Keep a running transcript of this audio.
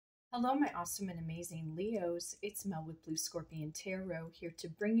Hello, my awesome and amazing Leos. It's Mel with Blue Scorpion Tarot here to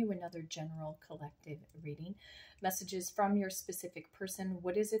bring you another general collective reading. Messages from your specific person.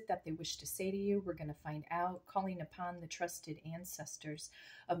 What is it that they wish to say to you? We're going to find out, calling upon the trusted ancestors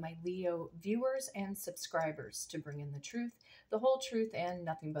of my Leo viewers and subscribers to bring in the truth, the whole truth, and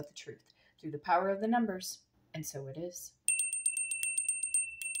nothing but the truth through the power of the numbers. And so it is.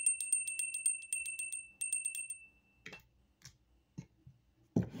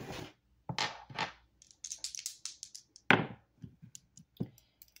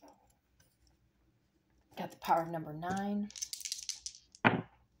 Got the power of number 9,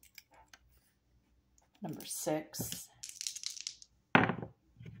 number 6,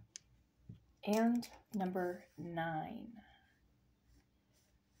 and number 9.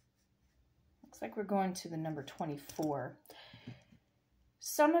 Looks like we're going to the number 24.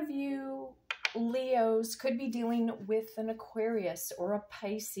 Some of you Leos could be dealing with an Aquarius or a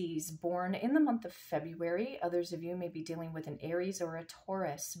Pisces born in the month of February. Others of you may be dealing with an Aries or a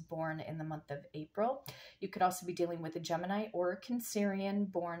Taurus born in the month of April. You could also be dealing with a Gemini or a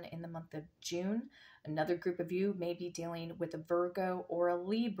Cancerian born in the month of June. Another group of you may be dealing with a Virgo or a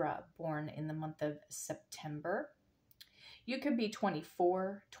Libra born in the month of September. You could be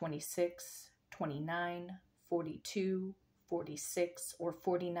 24, 26, 29, 42, 46, or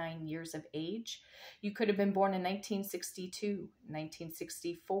 49 years of age. You could have been born in 1962,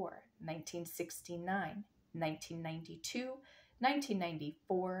 1964, 1969, 1992,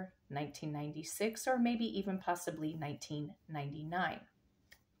 1994, 1996, or maybe even possibly 1999.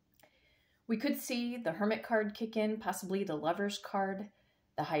 We could see the Hermit card kick in, possibly the Lover's card,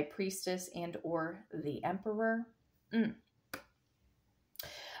 the High Priestess, and or the Emperor.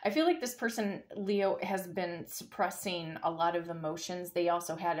 I feel like this person, Leo, has been suppressing a lot of emotions. They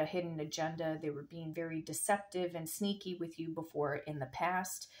also had a hidden agenda. They were being very deceptive and sneaky with you before in the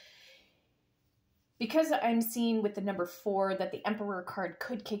past. Because I'm seeing with the number 4 that the Emperor card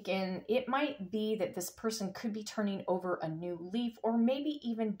could kick in, it might be that this person could be turning over a new leaf or maybe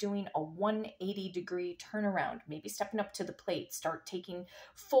even doing a 180-degree turnaround, maybe stepping up to the plate, start taking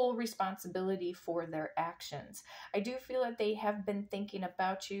full responsibility for their actions. I do feel that they have been thinking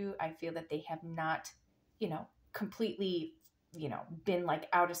about you. I feel that they have not, completely, been like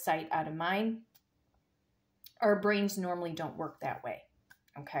out of sight, out of mind. Our brains normally don't work that way,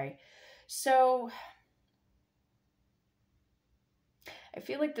 okay? So I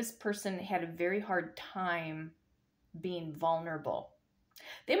feel like this person had a very hard time being vulnerable.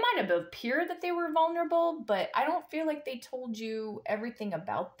 They might have appeared that they were vulnerable, but I don't feel like they told you everything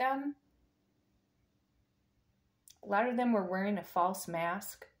about them. A lot of them were wearing a false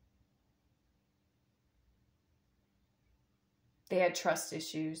mask. They had trust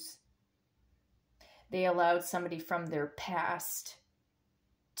issues. They allowed somebody from their past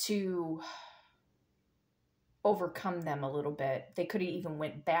to overcome them a little bit. They could have even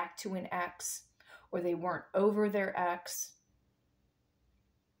went back to an ex, or they weren't over their ex.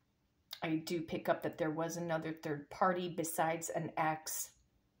 I do pick up that there was another third party besides an ex.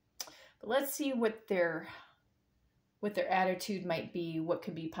 But let's see what their attitude might be, what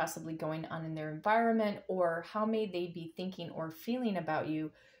could be possibly going on in their environment, or how may they be thinking or feeling about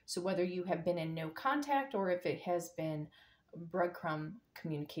you. So whether you have been in no contact or if it has been breadcrumb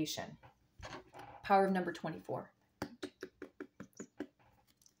communication. Power of number 24.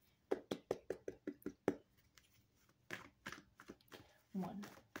 1,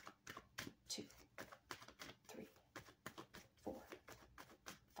 2, 3, 4,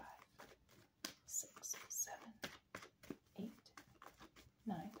 5, 6, 7, 8,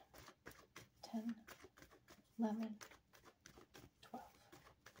 9, 10, 11, 12,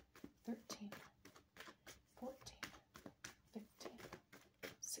 13, 14, 15,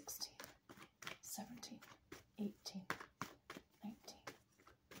 16, 17, 18, 19,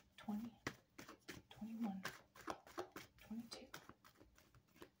 20, 21, 22,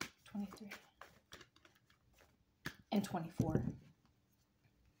 23, and 24.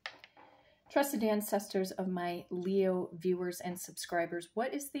 Trusted ancestors of my Leo viewers and subscribers,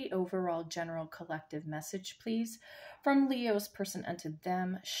 what is the overall general collective message, please? From Leo's person unto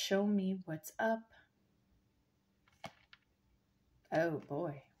them, show me what's up. Oh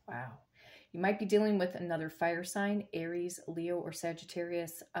boy, wow. You might be dealing with another fire sign, Aries, Leo, or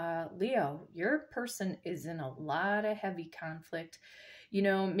Sagittarius. Leo, your person is in a lot of heavy conflict.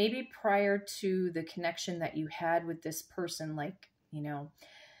 Maybe prior to the connection that you had with this person,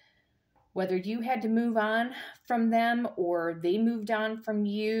 whether you had to move on from them or they moved on from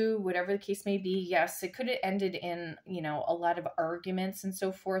you, whatever the case may be, yes, it could have ended in, a lot of arguments and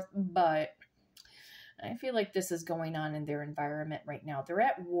so forth, but I feel like this is going on in their environment right now. They're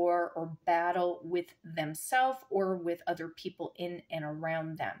at war or battle with themselves or with other people in and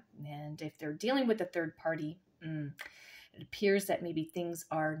around them. And if they're dealing with a third party, it appears that maybe things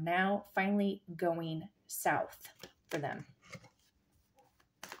are now finally going south for them.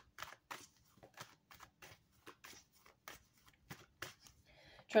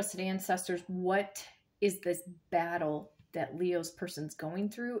 Trusted ancestors, what is this battle that Leo's person's going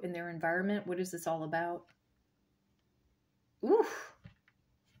through in their environment? What is this all about? Oof.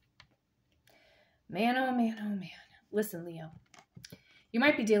 Man, oh man, oh man. Listen, Leo. You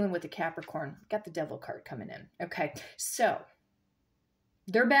might be dealing with a Capricorn. Got the devil card coming in. Okay, so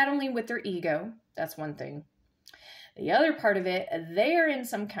they're battling with their ego. That's one thing. The other part of it, they are in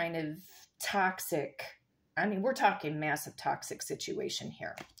some kind of toxic, I mean, we're talking massive toxic situation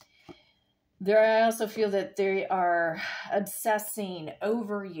here. I also feel that they are obsessing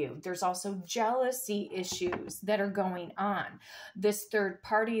over you. There's also jealousy issues that are going on. This third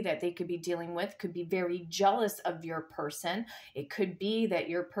party that they could be dealing with could be very jealous of your person. It could be that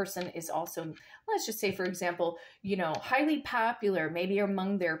your person is also, let's just say, for example, you know, highly popular, maybe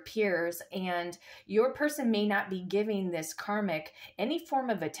among their peers, and your person may not be giving this karmic any form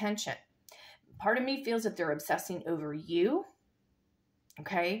of attention. Part of me feels that they're obsessing over you,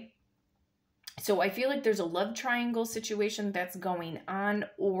 okay? So I feel like there's a love triangle situation that's going on,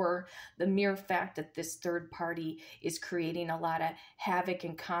 or the mere fact that this third party is creating a lot of havoc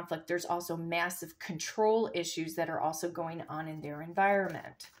and conflict. There's also massive control issues that are also going on in their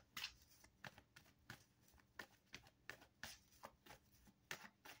environment.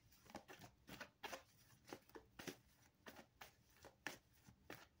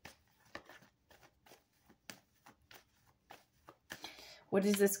 What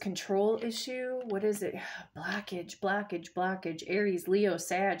is this control issue? What is it? Blockage, blockage, blockage. Aries, Leo,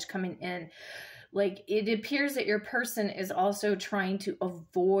 Sag coming in. Like, it appears that your person is also trying to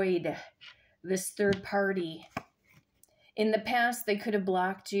avoid this third party. In the past, they could have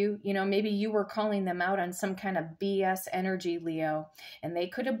blocked you. You know, maybe you were calling them out on some kind of BS energy, Leo, and they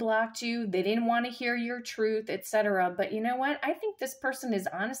could have blocked you. They didn't want to hear your truth, etc. But you know what? I think this person is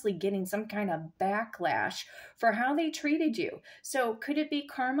honestly getting some kind of backlash for how they treated you. So could it be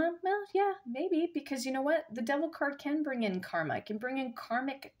karma? Well, yeah, maybe, because you know what? The devil card can bring in karma. It can bring in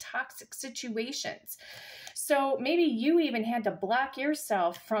karmic toxic situations. So maybe you even had to block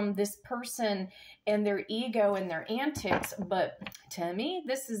yourself from this person and their ego and their antics. But to me,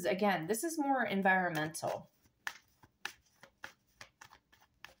 this is, again, this is more environmental.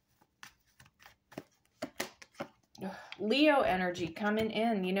 Leo energy coming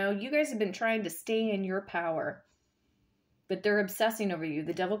in. You know, you guys have been trying to stay in your power, but they're obsessing over you.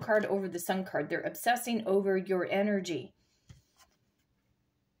 The devil card over the sun card. They're obsessing over your energy.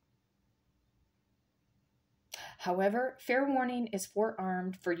 However, fair warning is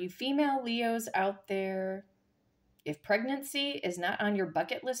forearmed for you female Leos out there. If pregnancy is not on your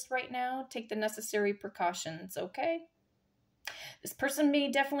bucket list right now, take the necessary precautions, okay? This person may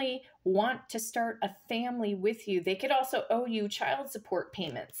definitely want to start a family with you. They could also owe you child support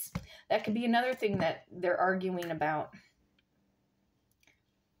payments. That could be another thing that they're arguing about.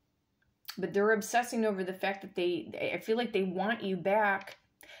 But they're obsessing over the fact that I feel like they want you back.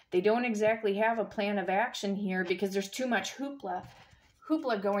 They don't exactly have a plan of action here because there's too much hoopla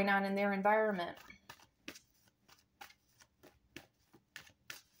going on in their environment.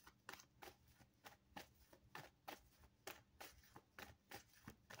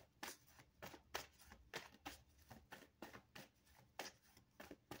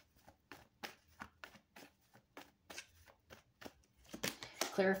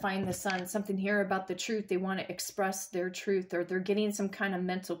 Clarifying the sun, something here about the truth. They want to express their truth, or they're getting some kind of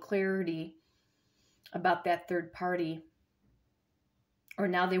mental clarity about that third party. Or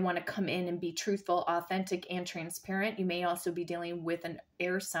now they want to come in and be truthful, authentic, and transparent. You may also be dealing with an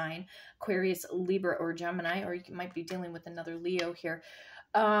air sign, Aquarius, Libra, or Gemini, or you might be dealing with another Leo here.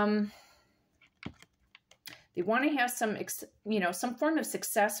 They want to have some, some form of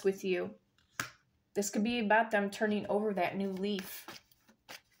success with you. This could be about them turning over that new leaf.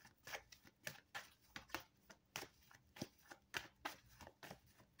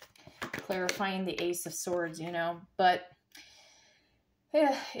 Clarifying the Ace of Swords, but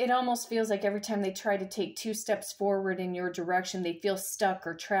it almost feels like every time they try to take 2 steps forward in your direction, they feel stuck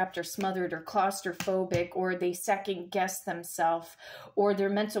or trapped or smothered or claustrophobic, or they second guess themselves, or their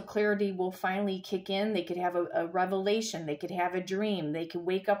mental clarity will finally kick in. They could have a revelation. They could have a dream. They could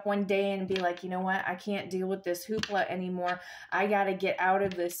wake up one day and be like, you know what? I can't deal with this hoopla anymore. I got to get out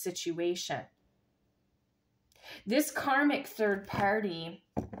of this situation. This karmic third party,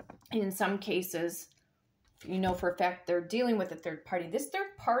 in some cases, you know for a fact they're dealing with a third party, this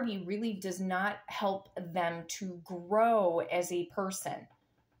third party really does not help them to grow as a person.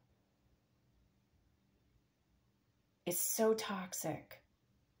 It's so toxic.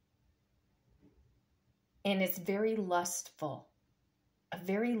 And it's very lustful. A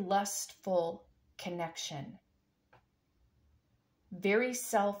very lustful connection. Very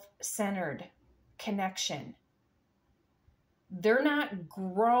self-centered connection. They're not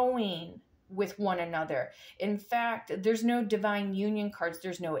growing with one another. In fact, there's no divine union cards.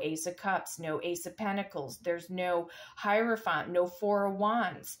 There's no Ace of Cups, no Ace of Pentacles. There's no Hierophant, no Four of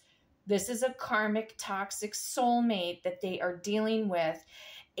Wands. This is a karmic, toxic soulmate that they are dealing with.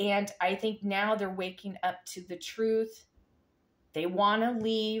 And I think now they're waking up to the truth. They want to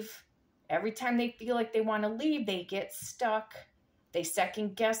leave. Every time they feel like they want to leave, they get stuck. They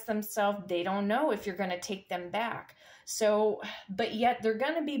second guess themselves. They don't know if you're going to take them back. So, but yet they're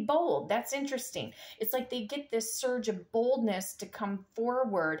going to be bold. That's interesting. It's like they get this surge of boldness to come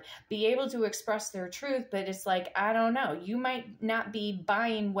forward, be able to express their truth. But it's like, I don't know. You might not be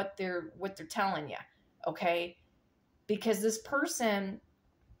buying what they're telling you. Okay. Because this person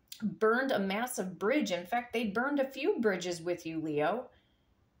burned a massive bridge. In fact, they burned a few bridges with you, Leo.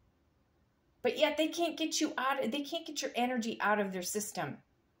 But yet they can't get you out. They can't get your energy out of their system.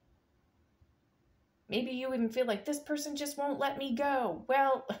 Maybe you even feel like this person just won't let me go.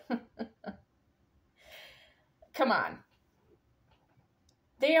 Well, come on.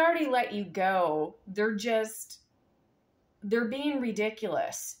 They already let you go. They're being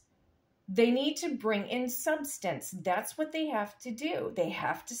ridiculous. They need to bring in substance. That's what they have to do. They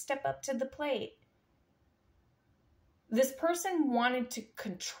have to step up to the plate. This person wanted to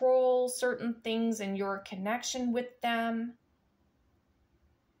control certain things in your connection with them.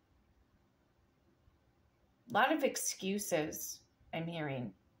 A lot of excuses I'm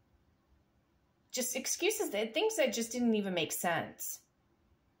hearing. Just excuses, things that just didn't even make sense.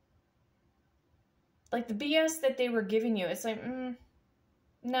 Like the BS that they were giving you, it's like,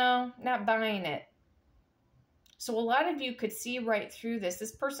 no, not buying it. So a lot of you could see right through this.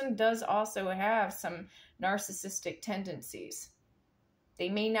 This person does also have some narcissistic tendencies. They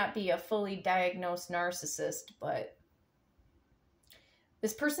may not be a fully diagnosed narcissist, but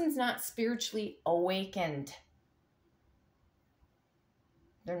this person's not spiritually awakened.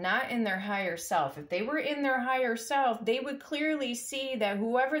 They're not in their higher self. If they were in their higher self, they would clearly see that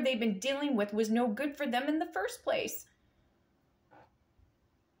whoever they've been dealing with was no good for them in the first place.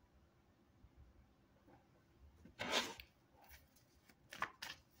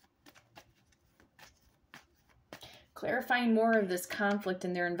 Clarifying more of this conflict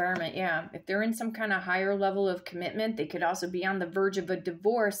in their environment. Yeah, if they're in some kind of higher level of commitment, they could also be on the verge of a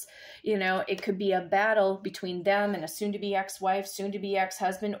divorce. You know, it could be a battle between them and a soon-to-be ex-wife, soon-to-be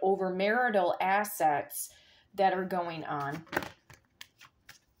ex-husband over marital assets that are going on.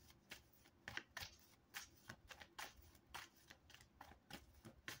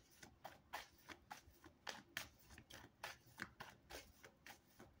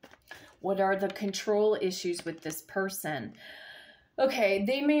 What are the control issues with this person? Okay,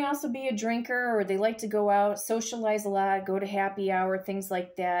 they may also be a drinker, or they like to go out, socialize a lot, go to happy hour, things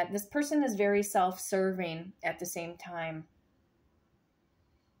like that. This person is very self-serving at the same time.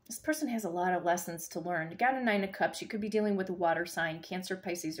 This person has a lot of lessons to learn. You got a Nine of Cups. You could be dealing with a water sign, Cancer,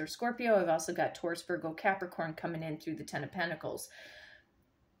 Pisces, or Scorpio. I've also got Taurus, Virgo, Capricorn coming in through the Ten of Pentacles.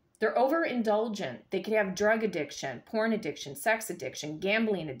 They're overindulgent. They could have drug addiction, porn addiction, sex addiction,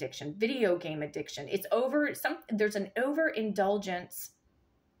 gambling addiction, video game addiction. There's an overindulgence.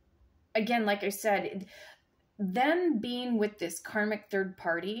 Again, like I said, them being with this karmic third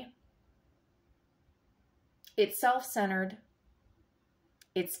party, it's self-centered.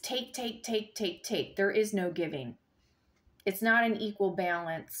 It's take, take, take, take, take. There is no giving. It's not an equal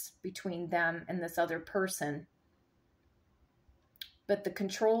balance between them and this other person. But the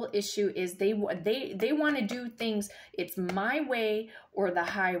control issue is they want to do things, it's my way or the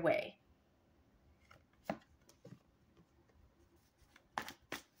highway.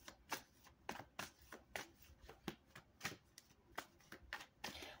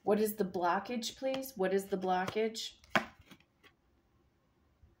 What is the blockage, please? What is the blockage?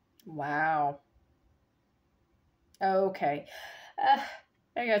 Wow. Okay.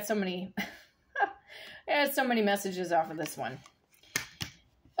 I got so many messages off of this one.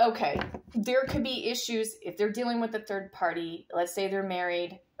 Okay, there could be issues if they're dealing with a third party. Let's say they're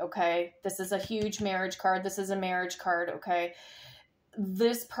married, okay? This is a huge marriage card. This is a marriage card, okay?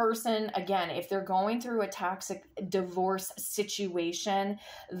 This person, again, if they're going through a toxic divorce situation,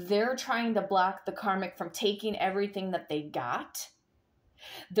 they're trying to block the karmic from taking everything that they got.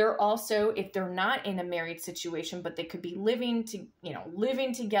 They're also, if they're not in a married situation, but they could be living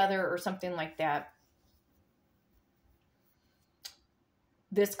together or something like that.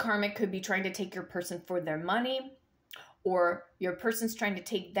 This karmic could be trying to take your person for their money, or your person's trying to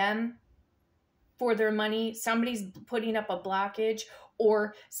take them for their money. Somebody's putting up a blockage,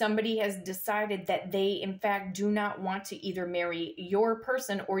 or somebody has decided that they, in fact, do not want to either marry your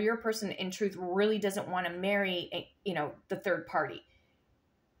person, or your person, in truth, really doesn't want to marry, the third party.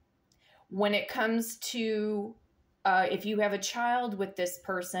 When it comes to if you have a child with this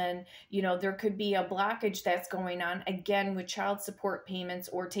person, there could be a blockage that's going on, again, with child support payments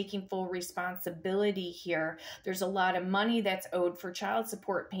or taking full responsibility here. There's a lot of money that's owed for child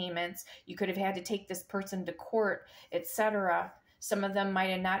support payments. You could have had to take this person to court, etc. Some of them might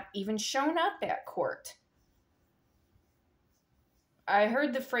have not even shown up at court. I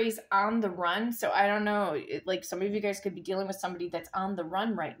heard the phrase on the run, so I don't know. Like, some of you guys could be dealing with somebody that's on the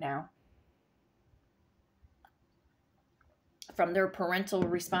run right now from their parental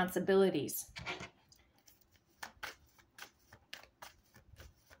responsibilities.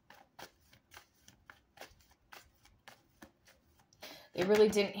 They really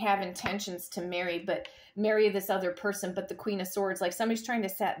didn't have intentions to marry this other person, but the Queen of Swords, like somebody's trying to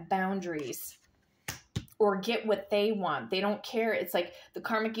set boundaries or get what they want. They don't care. It's like the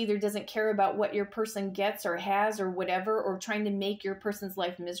karmic either doesn't care about what your person gets or has or whatever, or trying to make your person's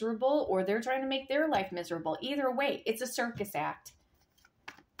life miserable, or they're trying to make their life miserable. Either way, it's a circus act.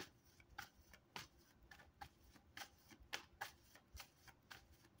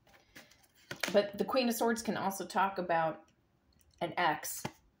 But the Queen of Swords can also talk about an ex.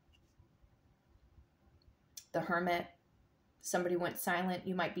 The Hermit. Somebody went silent.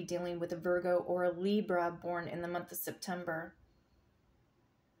 You might be dealing with a Virgo or a Libra born in the month of September.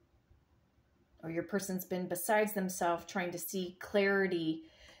 Or your person's been besides themselves, trying to see clarity,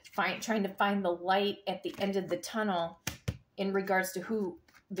 trying to find the light at the end of the tunnel in regards to who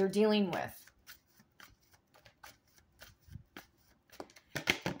they're dealing with.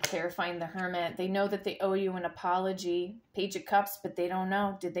 Clarifying the Hermit. They know that they owe you an apology. Page of Cups, but they don't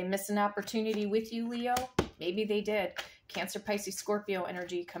know. Did they miss an opportunity with you, Leo? Maybe they did. Cancer, Pisces, Scorpio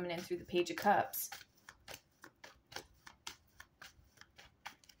energy coming in through the Page of Cups.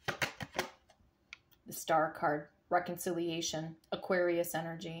 The Star card, reconciliation, Aquarius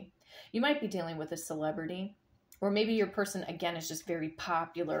energy. You might be dealing with a celebrity, or maybe your person, again, is just very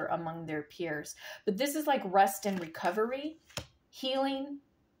popular among their peers. But this is like rest and recovery, healing.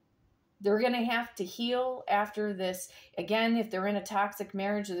 They're going to have to heal after this. Again, if they're in a toxic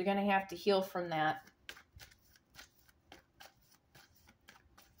marriage, they're going to have to heal from that.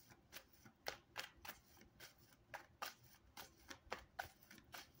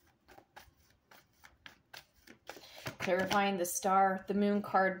 Clarifying the Star, the Moon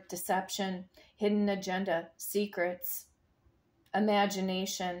card, deception, hidden agenda, secrets,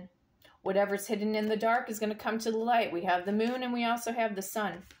 imagination. Whatever's hidden in the dark is going to come to the light. We have the Moon and we also have the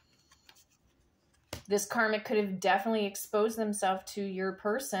Sun. This karmic could have definitely exposed themselves to your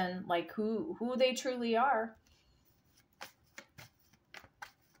person, like who they truly are.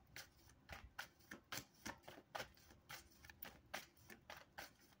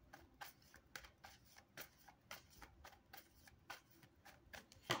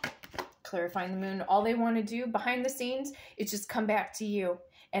 Clarifying the Moon. All they want to do behind the scenes is just come back to you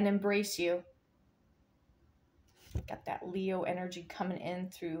and embrace you. Got that Leo energy coming in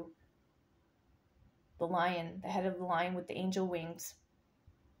through the Lion, the head of the Lion with the angel wings.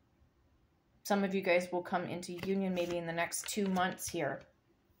 Some of you guys will come into union maybe in the next 2 months here.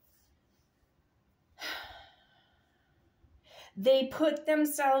 They put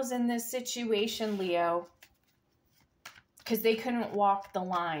themselves in this situation, Leo, because they couldn't walk the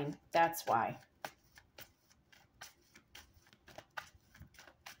line. That's why.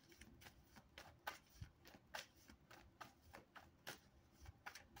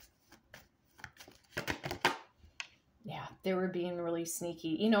 Yeah, they were being really sneaky.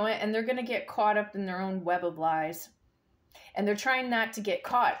 You know what? And they're going to get caught up in their own web of lies. And they're trying not to get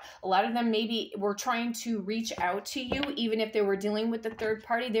caught. A lot of them maybe were trying to reach out to you, even if they were dealing with the third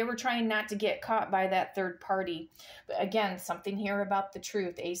party. They were trying not to get caught by that third party. But again, something here about the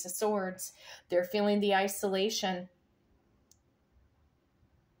truth. Ace of Swords. They're feeling the isolation.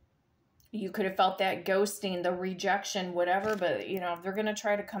 You could have felt that ghosting, the rejection, whatever. But, you know, they're going to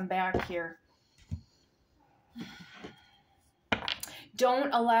try to come back here.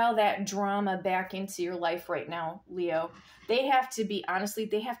 Don't allow that drama back into your life right now, Leo. They have to be, honestly,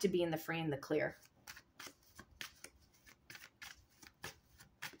 they have to be in the free and the clear.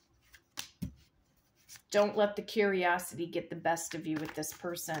 Don't let the curiosity get the best of you with this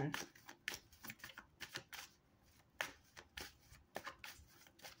person.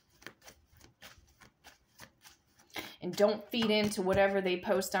 And don't feed into whatever they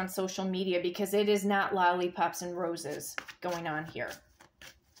post on social media, because it is not lollipops and roses going on here.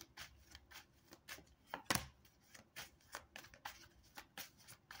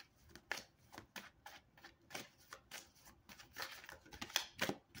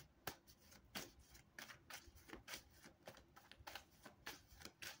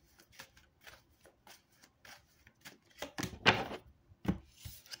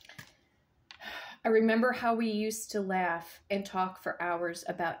 I remember how we used to laugh and talk for hours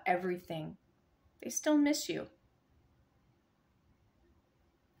about everything. They still miss you.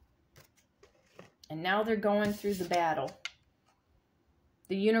 And now they're going through the battle.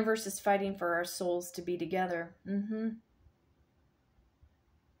 The universe is fighting for our souls to be together.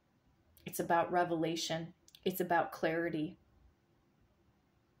 It's about revelation. It's about clarity.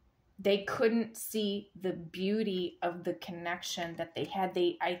 They couldn't see the beauty of the connection that they had.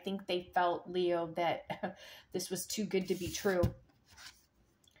 I think they felt, Leo, that this was too good to be true.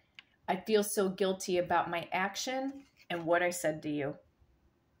 I feel so guilty about my action and what I said to you.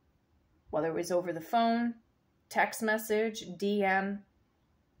 Whether it was over the phone, text message, DM,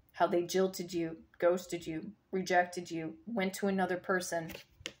 how they jilted you, ghosted you, rejected you, went to another person,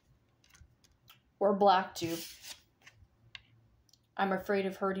 or blocked you. I'm afraid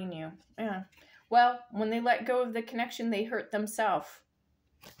of hurting you. Yeah. Well, when they let go of the connection, they hurt themselves,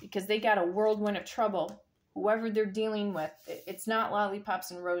 because they got a whirlwind of trouble. Whoever they're dealing with, it's not lollipops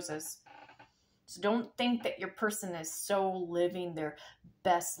and roses. So don't think that your person is so living their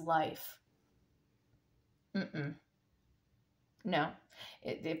best life. No.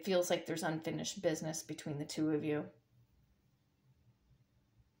 It feels like there's unfinished business between the two of you.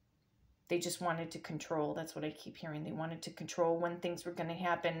 They just wanted to control. That's what I keep hearing. They wanted to control when things were going to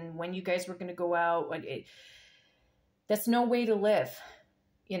happen, when you guys were going to go out. That's no way to live,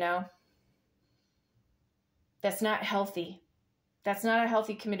 you know? That's not healthy. That's not a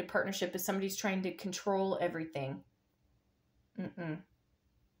healthy, committed partnership if somebody's trying to control everything. A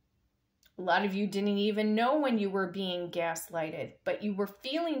lot of you didn't even know when you were being gaslighted, but you were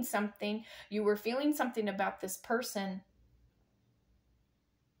feeling something. You were feeling something about this person.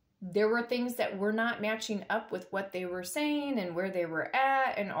 There were things that were not matching up with what they were saying and where they were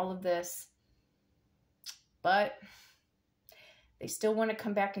at and all of this. But they still want to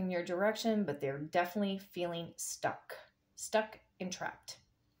come back in your direction, but they're definitely feeling stuck and trapped,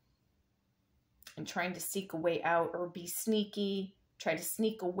 and trying to seek a way out or be sneaky, try to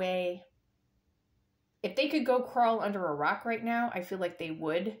sneak away. If they could go crawl under a rock right now, I feel like they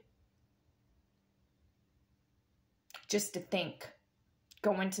would. Just to think.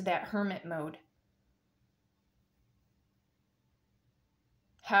 Go into that hermit mode.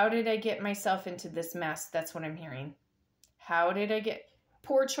 How did I get myself into this mess? That's what I'm hearing. How did I get...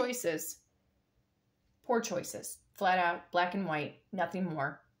 Poor choices. Poor choices. Flat out, black and white. Nothing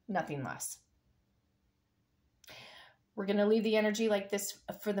more, nothing less. We're going to leave the energy like this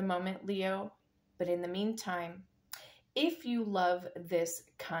for the moment, Leo. But in the meantime, if you love this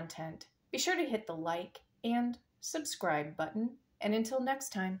content, be sure to hit the like and subscribe button. And until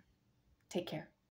next time, take care.